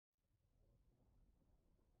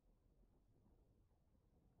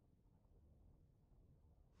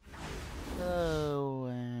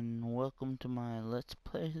welcome to my Let's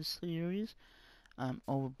Play series. I'm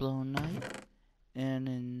Overblown Knight, and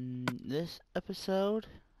in this episode,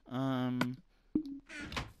 I'm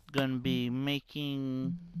gonna be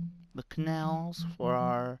making the canals for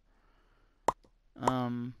our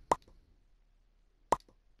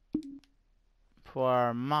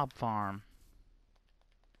mob farm.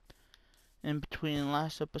 In between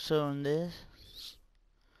last episode and this,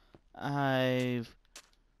 I've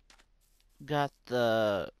got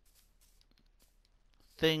the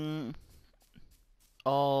thing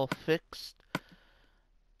all fixed,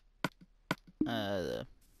 the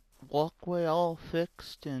walkway all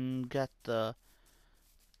fixed, and got the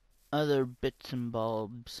other bits and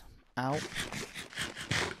bulbs out.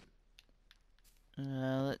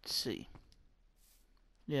 Let's see.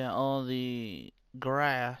 Yeah, all the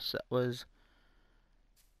grass that was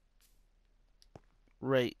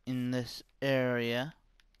right in this area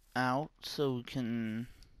out, so we can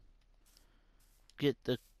get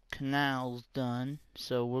the canals done.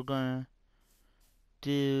 So we're gonna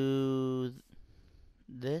do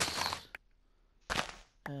this.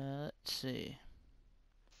 Let's see.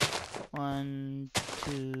 1,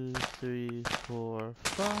 2, 3, 4,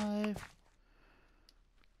 5.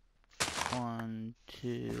 1,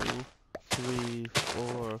 2, 3,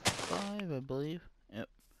 4, 5, I believe. Yep.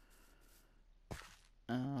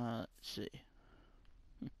 Let's see.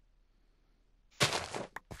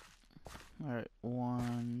 Alright,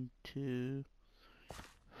 1, 2,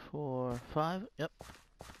 4, 5. Yep.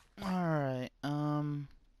 Alright,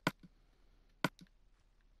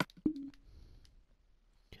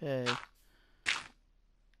 okay.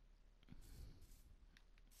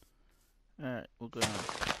 Alright, we're gonna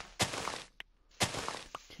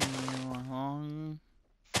continue along.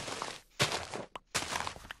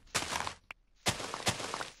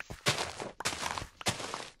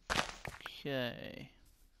 Okay.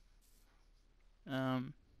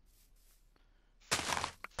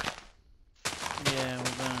 Yeah,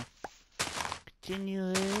 we're gonna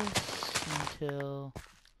continue this until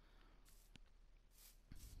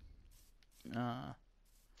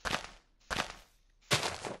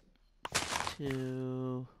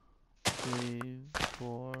 2, 3,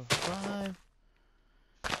 4, 5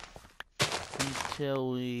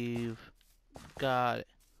 until we've got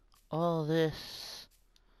all this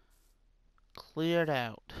cleared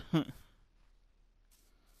out.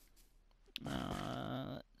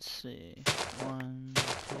 Let's see. 1,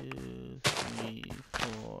 2, 3,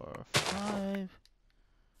 4, 5.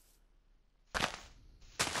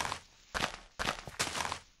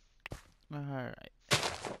 Alright.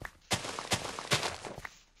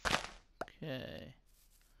 Okay.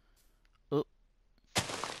 Oh,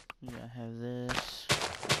 we gotta have this.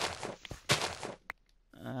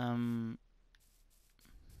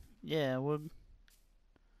 Yeah, we're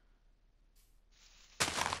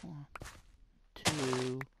 1,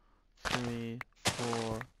 2, 3,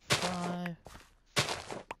 4, 5.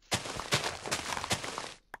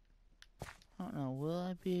 I don't know, will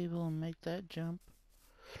I be able to make that jump?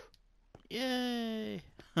 Yay!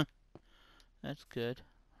 That's good.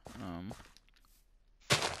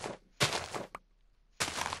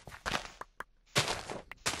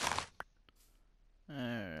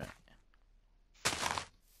 Alright.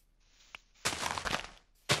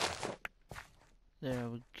 There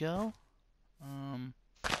we go.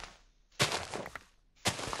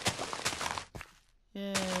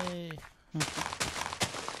 Yay!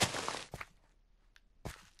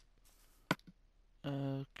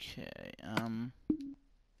 Okay,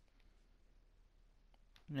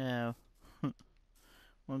 now,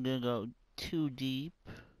 we're gonna go too deep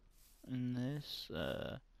in this,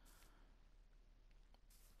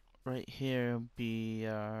 right here will be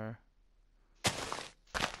our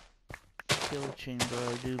kill chamber,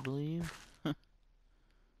 I do believe.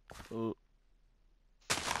 Oh.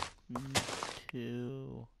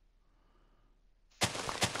 2,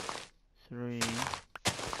 3,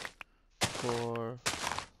 4,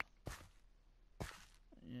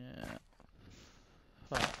 yeah,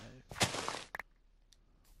 5.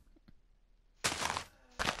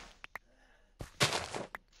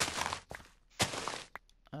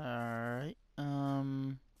 Alright,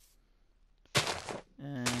 and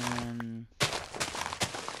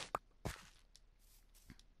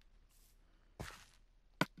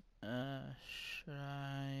should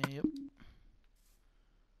I, yep,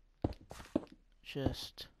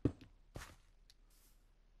 just,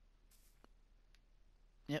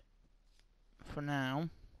 yep, for now,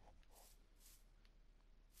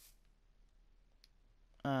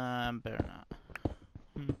 better not.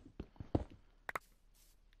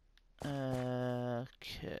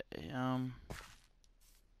 Okay,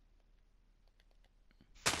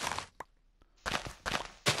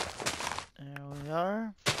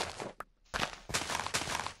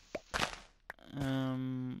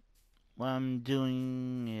 I'm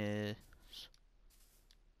doing is,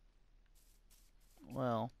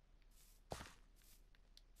 well,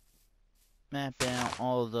 mapping out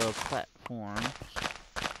all the platforms.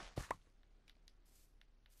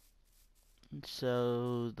 And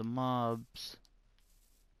so the mobs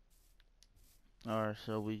are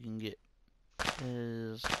so we can get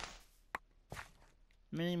as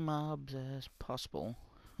many mobs as possible.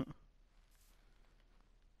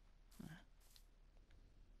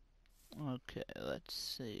 Okay, let's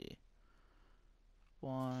see.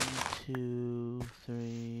 1, 2,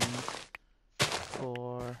 3,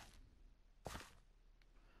 4.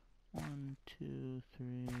 1, 2,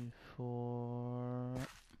 3, 4.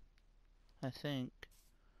 I think.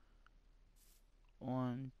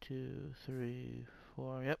 1, 2, 3,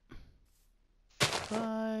 4. Yep.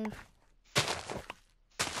 5.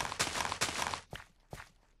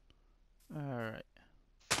 Alright.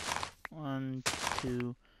 1,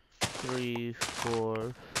 2, 3,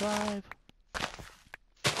 4, 5.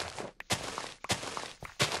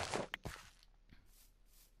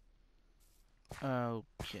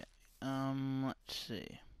 Okay. Let's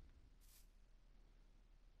see.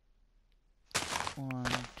 1,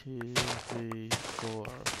 2, 3, 4,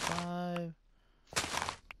 5.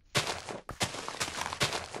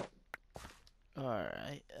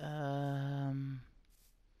 Alright.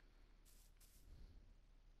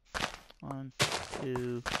 1,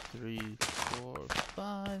 2, 3, 4,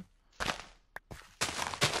 5.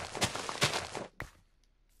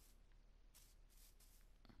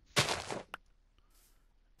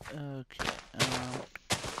 Okay.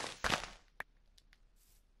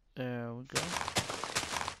 There we go.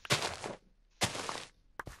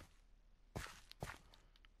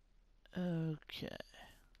 Okay.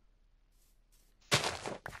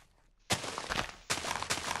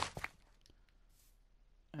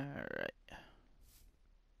 Alright.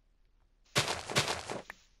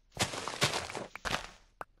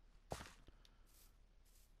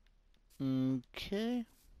 Okay.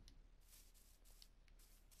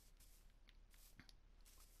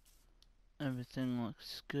 Everything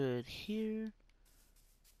looks good here.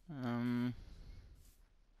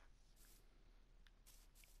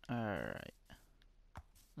 Alright.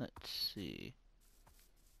 Let's see.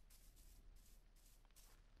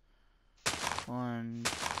 1,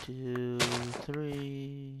 2,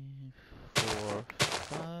 3, 4,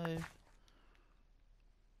 5.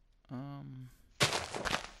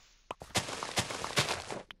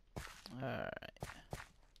 Alright.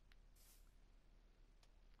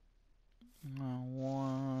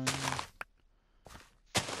 1,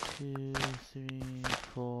 2, 3,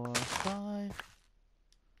 4, 5.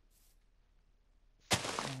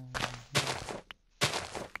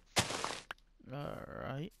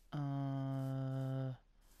 Alright.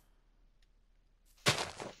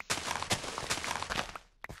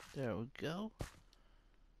 There we go.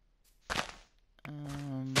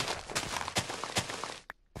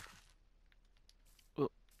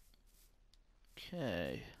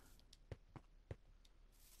 Okay.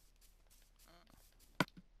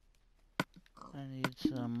 I need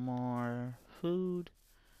some more food.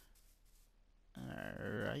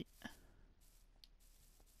 Alright.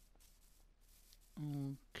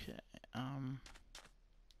 Okay.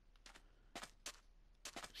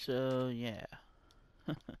 So yeah.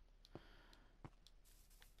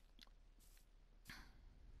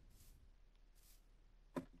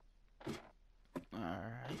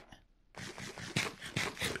 Alright.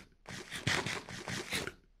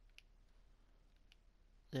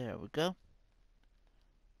 There we go.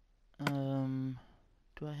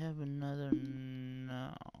 Do I have another?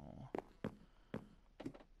 No.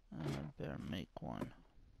 I better make one.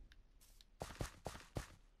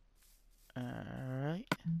 Alright.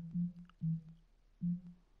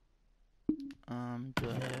 Do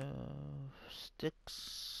I have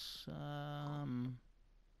sticks?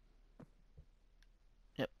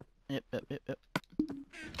 Yep. A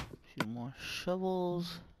few more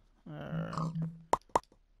shovels. Alright.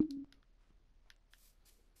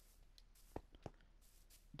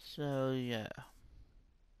 So, yeah.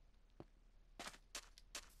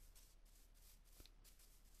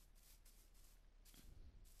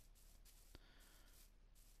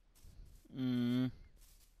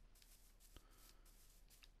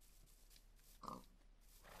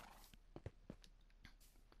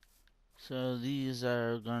 So these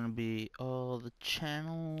are gonna be all the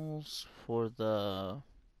channels for the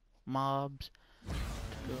mobs to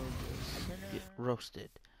go get roasted.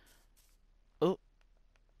 Oh,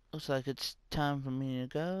 looks like it's time for me to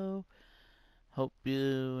go. Hope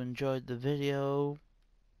you enjoyed the video.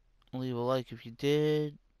 Leave a like if you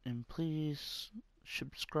did, and please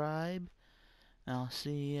subscribe. I'll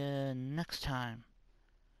see you next time.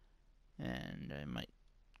 And I might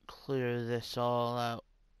clear this all out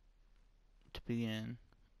to begin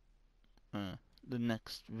the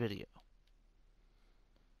next video.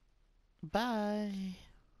 Bye!